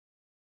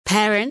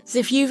Parents,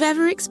 if you've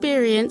ever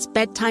experienced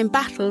bedtime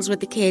battles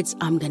with the kids,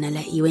 I'm going to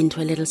let you into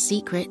a little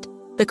secret.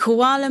 The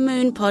Koala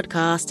Moon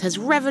podcast has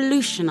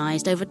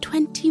revolutionized over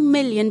 20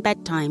 million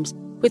bedtimes,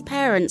 with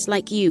parents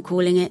like you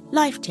calling it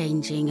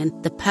life-changing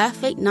and the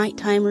perfect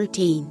nighttime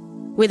routine.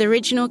 With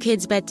original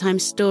kids' bedtime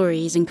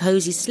stories and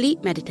cozy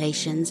sleep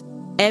meditations,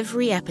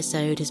 every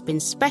episode has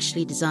been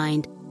specially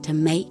designed to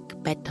make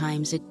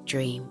bedtimes a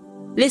dream.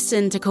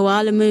 Listen to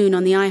Koala Moon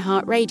on the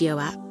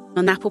iHeartRadio app,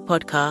 on Apple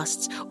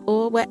Podcasts,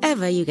 or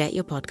wherever you get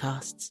your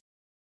podcasts.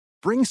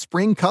 Bring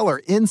spring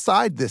color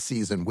inside this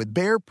season with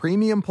Behr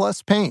Premium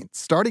Plus paint,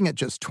 starting at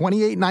just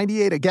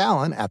 $28.98 a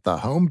gallon at the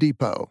Home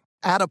Depot.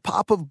 Add a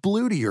pop of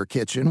blue to your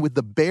kitchen with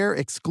the Behr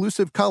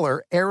exclusive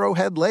color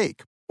Arrowhead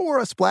Lake, or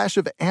a splash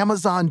of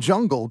Amazon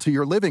Jungle to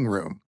your living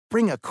room.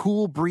 Bring a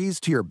cool breeze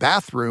to your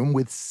bathroom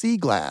with Sea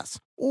Glass,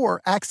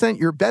 or accent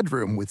your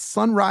bedroom with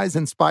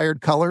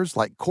sunrise-inspired colors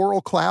like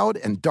Coral Cloud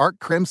and Dark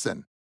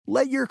Crimson.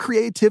 Let your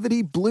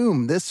creativity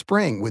bloom this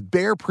spring with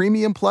Behr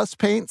Premium Plus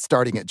paint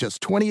starting at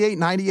just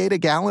 $28.98 a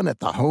gallon at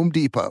the Home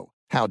Depot.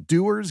 How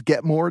doers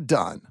get more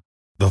done.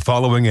 The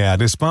following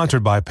ad is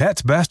sponsored by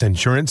Pets Best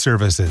Insurance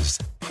Services.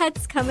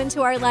 Pets come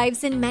into our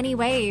lives in many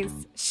ways.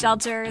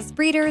 Shelters,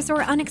 breeders,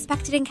 or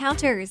unexpected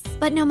encounters.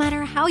 But no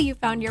matter how you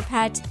found your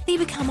pet, they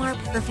become our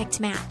perfect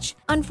match.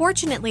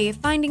 Unfortunately,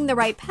 finding the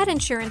right pet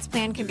insurance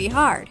plan can be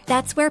hard.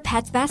 That's where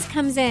Pets Best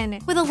comes in.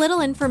 With a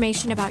little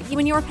information about you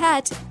and your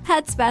pet,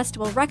 Pets Best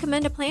will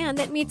recommend a plan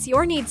that meets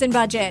your needs and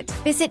budget.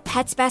 Visit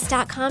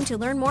PetsBest.com to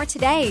learn more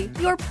today.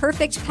 Your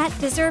perfect pet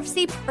deserves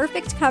the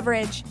perfect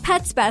coverage.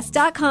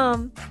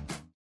 PetsBest.com.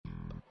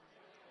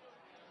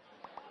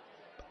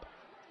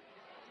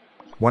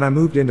 When I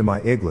moved into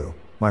my igloo,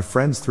 my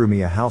friends threw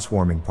me a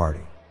housewarming party.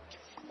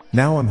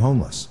 Now I'm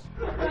homeless.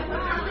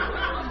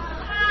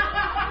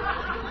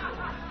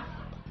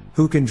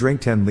 Who can drink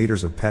 10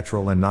 liters of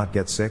petrol and not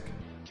get sick?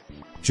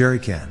 Jerry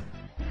can.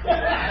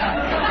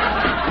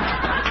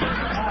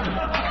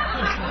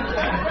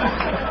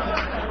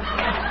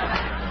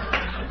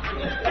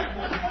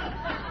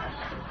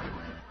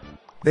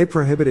 They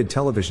prohibited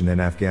television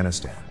in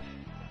Afghanistan.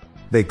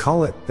 They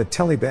call it the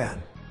Taliban.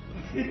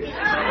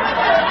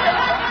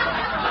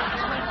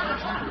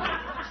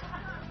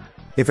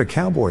 If a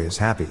cowboy is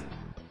happy,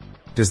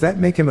 does that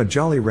make him a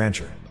Jolly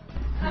Rancher?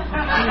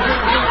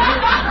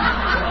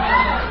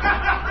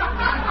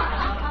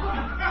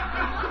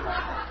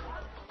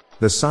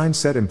 The sign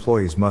said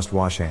employees must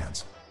wash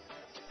hands.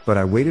 But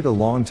I waited a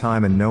long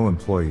time and no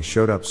employee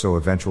showed up, so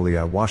eventually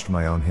I washed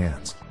my own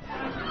hands.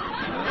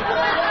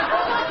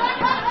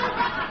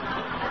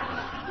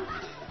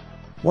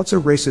 What's a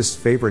racist's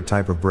favorite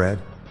type of bread?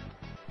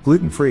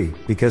 Gluten-free,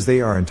 because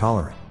they are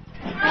intolerant.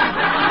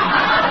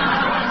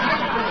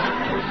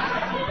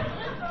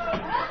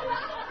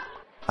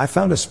 I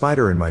found a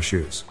spider in my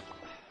shoes.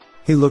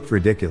 He looked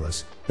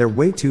ridiculous. They're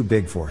way too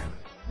big for him.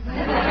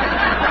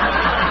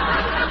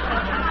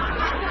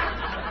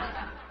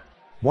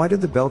 Why did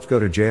the belt go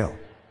to jail?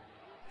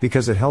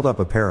 Because it held up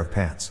a pair of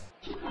pants.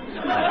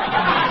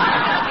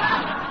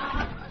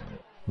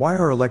 Why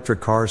are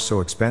electric cars so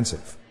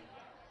expensive?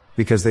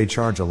 Because they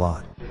charge a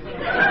lot.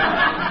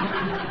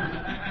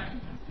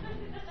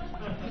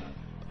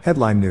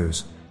 Headline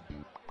news.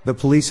 The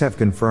police have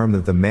confirmed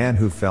that the man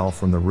who fell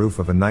from the roof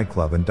of a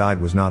nightclub and died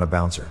was not a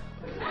bouncer.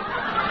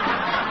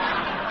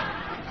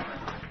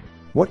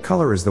 What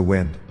color is the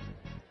wind?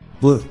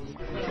 Blue.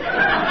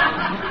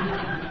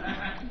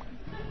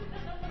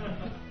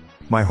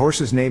 My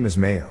horse's name is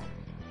Mayo.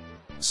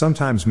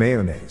 Sometimes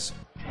mayonnaise.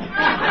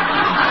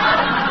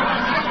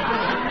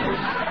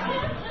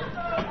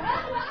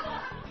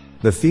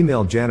 The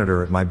female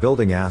janitor at my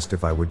building asked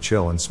if I would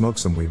chill and smoke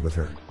some weed with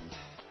her.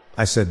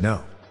 I said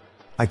no.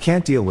 I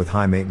can't deal with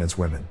high-maintenance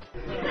women.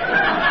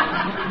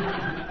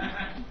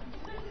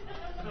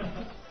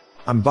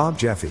 I'm Bob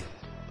Jeffy.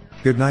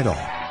 Good night all.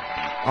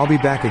 I'll be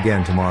back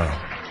again tomorrow.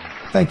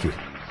 Thank you.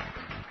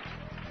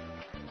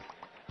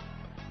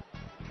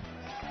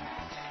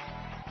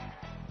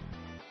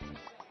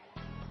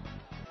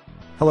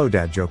 Hello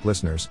Dad Joke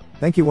listeners,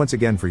 thank you once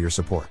again for your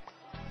support.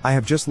 I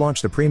have just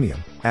launched a premium,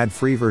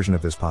 ad-free version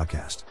of this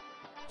podcast.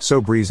 So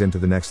breeze into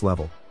the next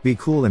level, be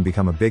cool and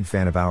become a big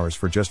fan of ours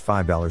for just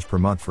 $5 per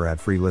month for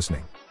ad-free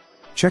listening.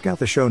 Check out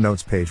the show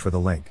notes page for the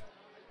link.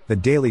 The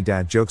Daily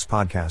Dad Jokes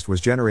podcast was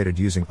generated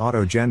using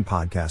AutoGen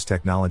podcast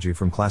technology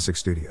from Classic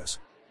Studios.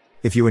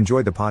 If you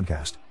enjoyed the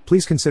podcast,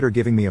 please consider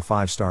giving me a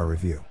 5-star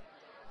review.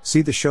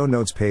 See the show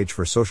notes page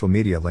for social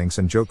media links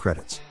and joke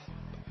credits.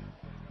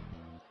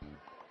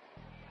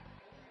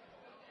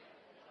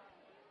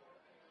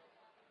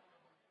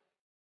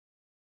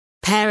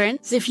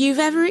 Parents, if you've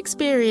ever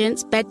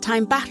experienced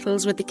bedtime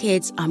battles with the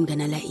kids, I'm going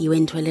to let you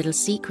into a little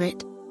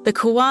secret. The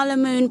Koala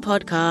Moon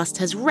podcast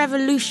has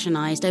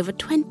revolutionized over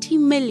 20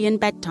 million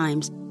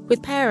bedtimes,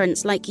 with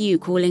parents like you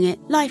calling it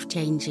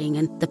life-changing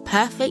and the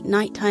perfect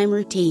nighttime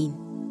routine.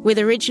 With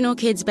original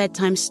kids'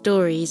 bedtime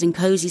stories and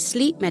cozy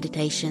sleep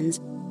meditations,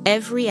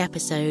 every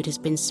episode has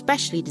been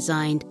specially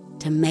designed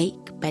to make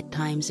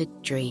bedtimes a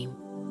dream.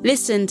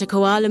 Listen to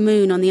Koala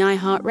Moon on the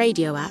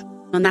iHeartRadio app,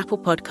 on Apple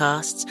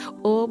Podcasts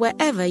or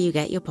wherever you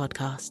get your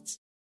podcasts.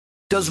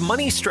 Does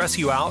money stress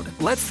you out?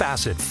 Let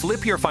Facet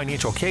flip your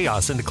financial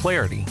chaos into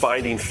clarity.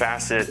 Finding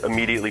Facet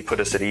immediately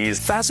put us at ease.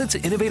 Facet's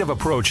innovative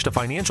approach to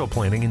financial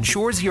planning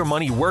ensures your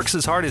money works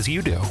as hard as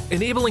you do,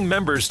 enabling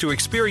members to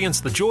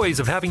experience the joys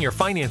of having your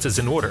finances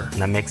in order.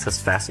 And that makes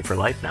us Facet for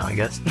life now, I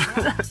guess.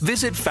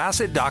 Visit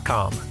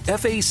Facet.com,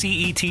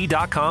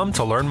 FACET.com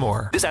to learn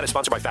more. This ad is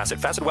sponsored by Facet.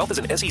 Facet Wealth is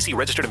an SEC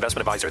registered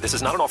investment advisor. This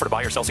is not an offer to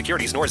buy or sell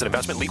securities, nor is it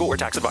investment, legal, or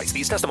tax advice.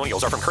 These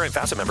testimonials are from current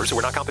Facet members who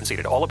are not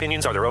compensated. All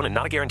opinions are their own and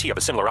not a guarantee of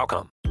a similar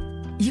outcome.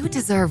 You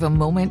deserve a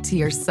moment to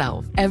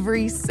yourself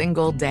every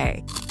single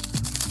day.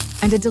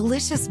 And a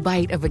delicious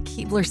bite of a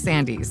Keebler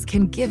Sandies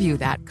can give you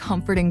that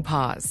comforting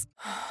pause.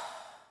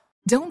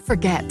 Don't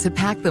forget to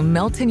pack the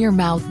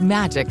melt-in-your-mouth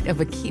magic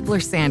of a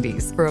Keebler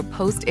Sandies for a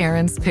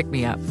post-errands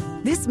pick-me-up.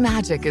 This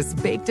magic is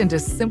baked into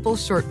simple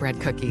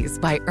shortbread cookies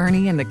by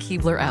Ernie and the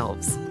Keebler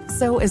Elves.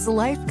 So as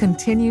life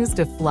continues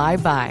to fly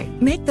by,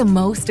 make the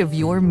most of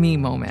your me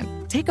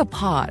moment. Take a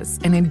pause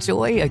and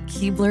enjoy a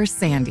Keebler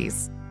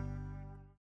Sandies.